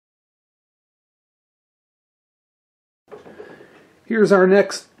Here's our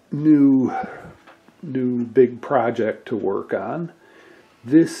next new big project to work on.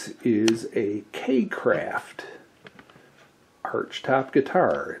 This is a KayKraft Archtop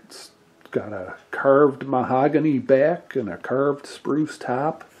guitar. It's got a carved mahogany back and a carved spruce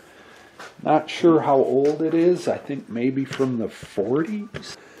top. Not sure how old it is. I think maybe from the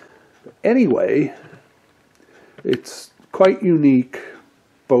 40s. Anyway, it's quite unique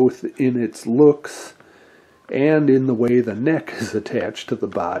both in its looks and in the way the neck is attached to the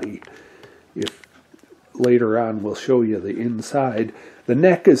body. If later on we'll show you the inside. The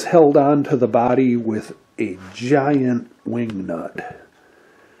neck is held onto the body with a giant wing nut.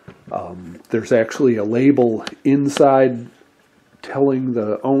 There's actually a label inside telling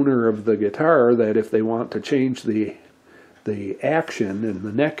the owner of the guitar that if they want to change the action and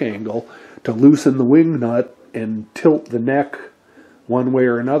the neck angle, to loosen the wing nut and tilt the neck one way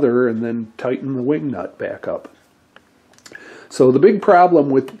or another and then tighten the wing nut back up. So the big problem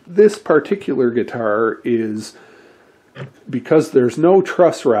with this particular guitar is because there's no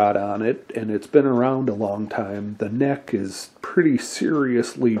truss rod on it and it's been around a long time, the neck is pretty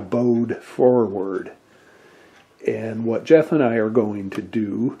seriously bowed forward. And what Jeff and I are going to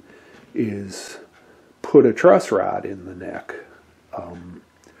do is put a truss rod in the neck.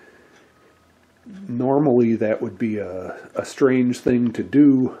 Normally that would be a strange thing to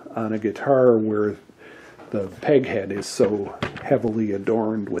do on a guitar where the peg head is so heavily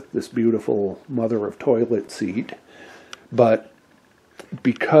adorned with this beautiful mother of toilet seat. But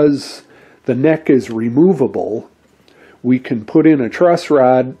because the neck is removable, we can put in a truss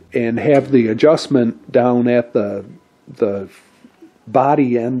rod and have the adjustment down at the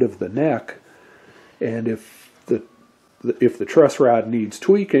body end of the neck. And if the truss rod needs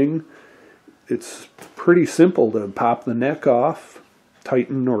tweaking, it's pretty simple to pop the neck off,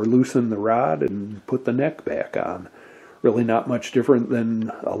 tighten or loosen the rod, and put the neck back on. Really not much different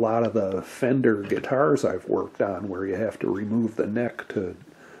than a lot of the Fender guitars I've worked on where you have to remove the neck to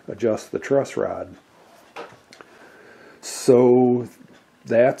adjust the truss rod. So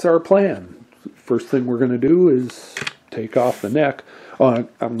that's our plan. First thing we're going to do is take off the neck. Oh,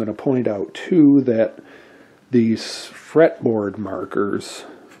 I'm going to point out too that these fretboard markers,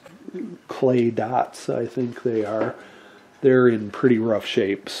 clay dots I think they are, they're in pretty rough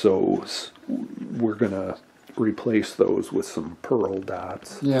shape, so we're going to replace those with some pearl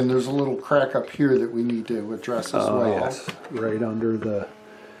dots. Yeah, and there's a little crack up here that we need to address as well. Yes, right under the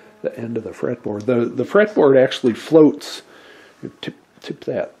end of the fretboard. The fretboard actually floats. Tip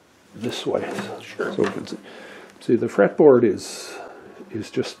that this way. Sure. So you can see the fretboard is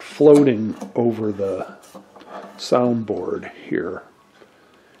just floating over the soundboard here.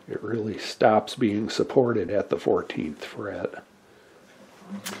 It really stops being supported at the 14th fret.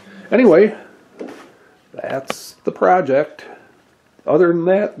 Anyway, that's the project. Other than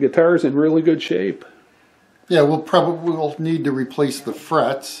that, guitar's in really good shape. Yeah, we'll need to replace the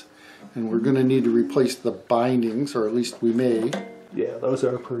frets, and we're going to need to replace the bindings, or at least we may. Yeah, those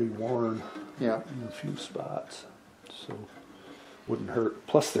are pretty worn. Yeah, In a few spots, so wouldn't hurt.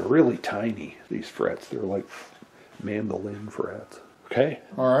 Plus, they're really tiny. These frets, they're like mandolin frets. Okay.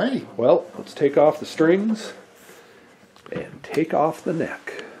 all righty. Well, let's take off the strings and take off the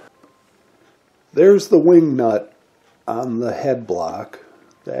neck. There's the wing nut on the head block.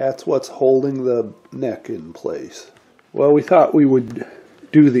 That's what's holding the neck in place. Well, we thought we would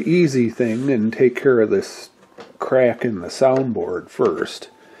do the easy thing and take care of this crack in the soundboard first.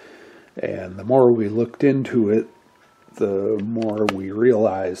 And the more we looked into it, the more we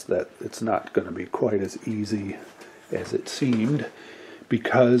realized that it's not going to be quite as easy as it seemed,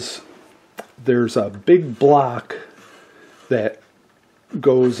 because there's a big block that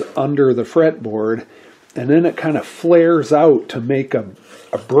goes under the fretboard, and then it kind of flares out to make a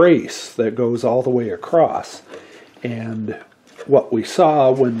brace that goes all the way across. And what we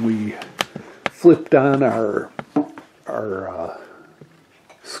saw when we flipped on our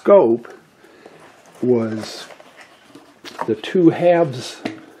scope was the two halves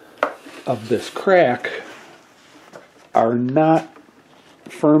of this crack are not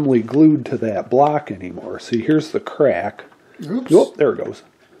firmly glued to that block anymore. See, here's the crack. Oops. Oh, there it goes.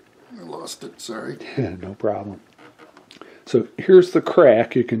 I lost it, sorry. No problem. So here's the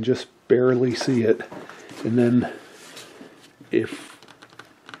crack. You can just barely see it. And then if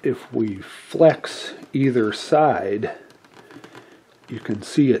we flex either side, you can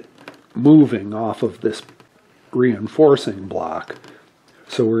see it moving off of this reinforcing block.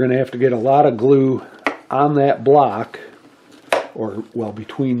 So we're going to have to get a lot of glue on that block, or well,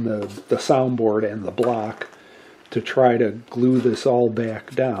 between the soundboard and the block, to try to glue this all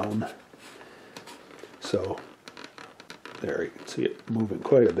back down. So There, you can see it moving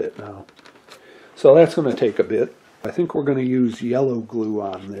quite a bit now. So that's going to take a bit. I think we're going to use yellow glue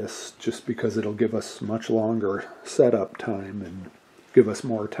on this just because it'll give us much longer setup time and give us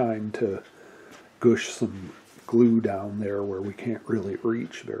more time to gush some glue down there where we can't really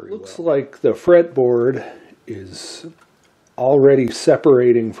reach very well. Looks like the fretboard is already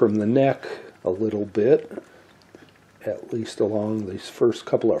separating from the neck a little bit, at least along these first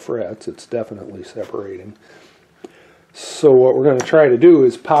couple of frets. It's definitely separating. So what we're going to try to do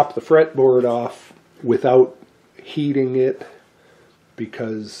is pop the fretboard off without heating it,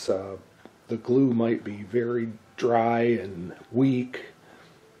 because the glue might be very dry and weak,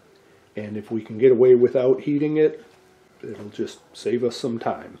 and if we can get away without heating it, it'll just save us some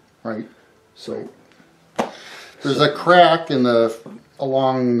time. Right. So there's a crack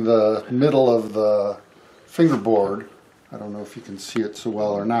along the middle of the fingerboard. I don't know if you can see it so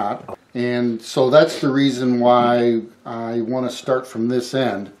well or not. And so that's the reason why I want to start from this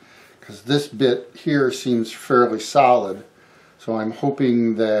end, because this bit here seems fairly solid. So I'm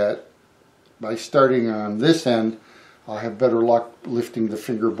hoping that by starting on this end, I'll have better luck lifting the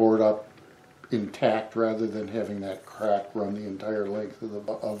fingerboard up intact rather than having that crack run the entire length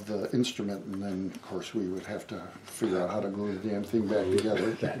of the instrument. And then, of course, we would have to figure out how to glue the damn thing back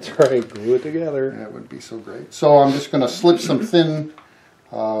together. That's right, glue it together. That would be so great. So I'm just going to slip some thin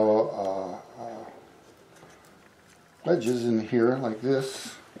wedges in here like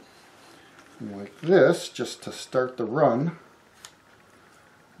this and like this, just to start the run.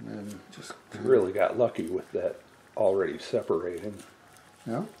 And then just really got lucky with that already separating.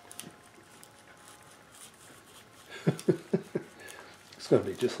 Yeah. It's going to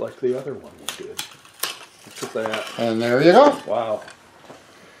be just like the other one we did. Look at that. And there you go. Wow.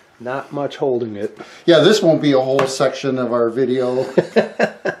 Not much holding it. Yeah, this won't be a whole section of our video.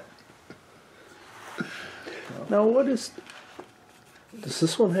 Now, does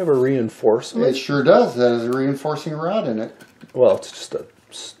this one have a reinforcement? It sure does. That has a reinforcing rod in it. Well, it's just a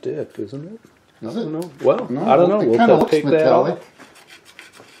stick, isn't it? Is it? No. Well, No, I don't know. It kind of looks take metallic. that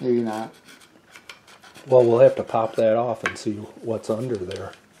off. Maybe not. Well, we'll have to pop that off and see what's under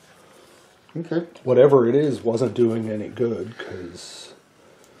there. Okay. Whatever it is wasn't doing any good, because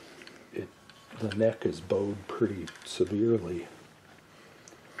the neck is bowed pretty severely.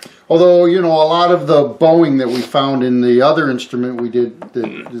 Although, you know, a lot of the bowing that we found in the other instrument we did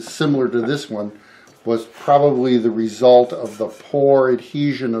that is similar to this one was probably the result of the poor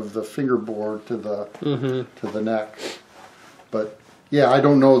adhesion of the fingerboard to the neck. But yeah, I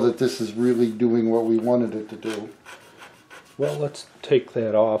don't know that this is really doing what we wanted it to do. Well, let's take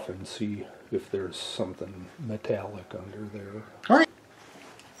that off and see if there's something metallic under there. All right.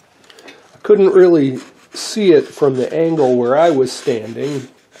 I couldn't really see it from the angle where I was standing.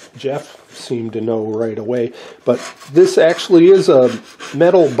 Jeff seemed to know right away. But this actually is a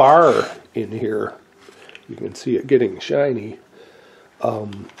metal bar in here. You can see it getting shiny.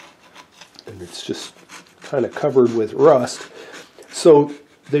 And it's just kind of covered with rust. So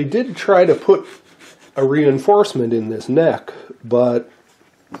they did try to put a reinforcement in this neck, but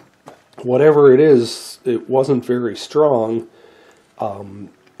whatever it is, it wasn't very strong.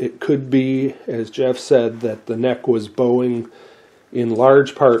 It could be, as Jeff said, that the neck was bowing in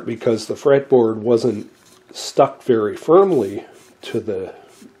large part because the fretboard wasn't stuck very firmly to the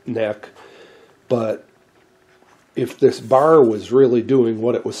neck. But if this bar was really doing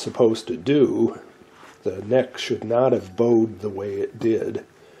what it was supposed to do, the neck should not have bowed the way it did.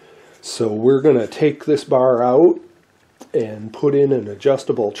 So we're going to take this bar out and put in an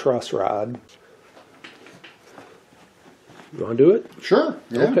adjustable truss rod. You want to do it? Sure.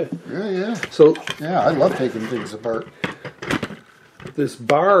 Yeah. Okay. Yeah. So Yeah, I love taking things apart. this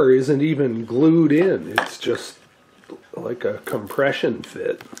bar isn't even glued in. It's just like a compression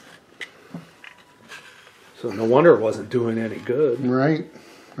fit. So no wonder it wasn't doing any good. Right.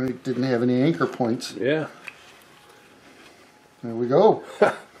 Right. Didn't have any anchor points. Yeah. There we go.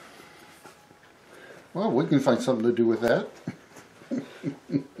 Well, we can find something to do with that.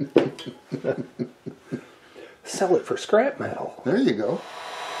 Sell it for scrap metal. There you go.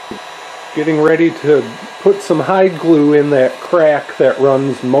 Getting ready to put some hide glue in that crack that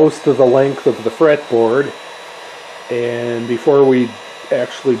runs most of the length of the fretboard. And before we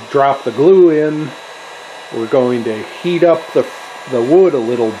actually drop the glue in, we're going to heat up the wood a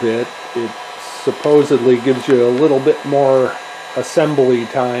little bit. It supposedly gives you a little bit more assembly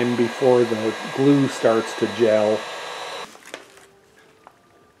time before the glue starts to gel.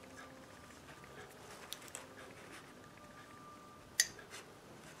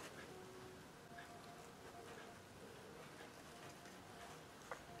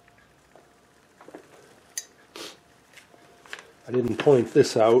 I didn't point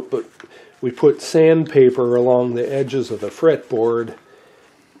this out, but we put sandpaper along the edges of the fretboard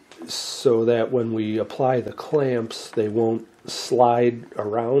so that when we apply the clamps, they won't slide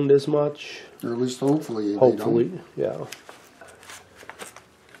around as much. Or at least hopefully. Hopefully, They don't. yeah.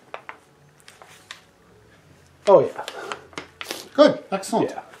 Oh, yeah. Good.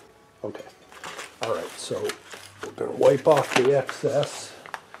 Excellent. Yeah. Okay. All right, so we're going to wipe off the excess.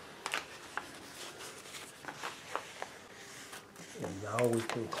 And now we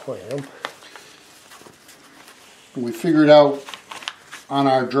can clamp. We figured out on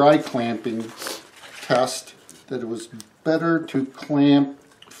our dry clamping test that it was better to clamp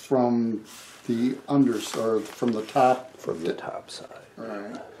from the or from the top. From the top side.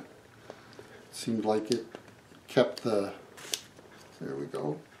 Right. Seemed like it kept the, there we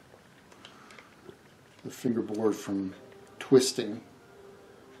go, the fingerboard from twisting.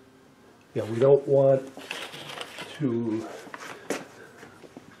 Yeah, we don't want to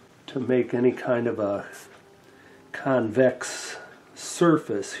make any kind of a convex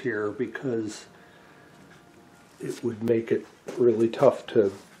surface here because it would make it really tough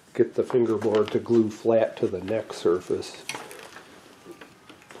to get the fingerboard to glue flat to the neck surface.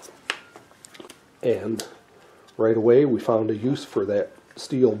 And right away we found a use for that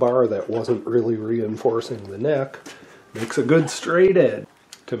steel bar that wasn't really reinforcing the neck. Makes a good straight edge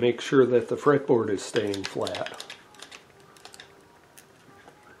to make sure that the fretboard is staying flat.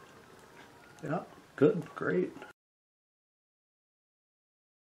 Yeah, good, great.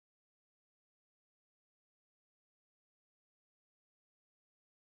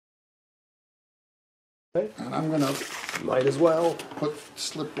 Okay. And I'm gonna Might as well.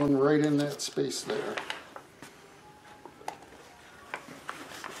 slip one right in that space there.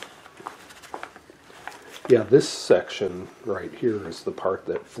 Yeah, this section right here is the part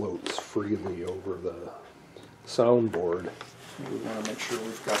that floats freely over the soundboard. We want to make sure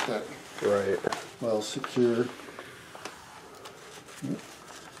we've got that Right. well secured.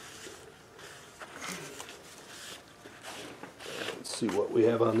 Let's see what we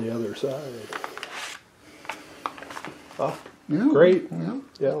have on the other side. Oh, Yeah, great. Yeah,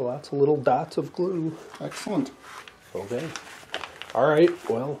 Yeah, lots of little dots of glue. excellent. Okay. All right,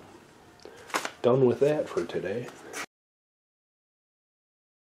 well, done with that for today.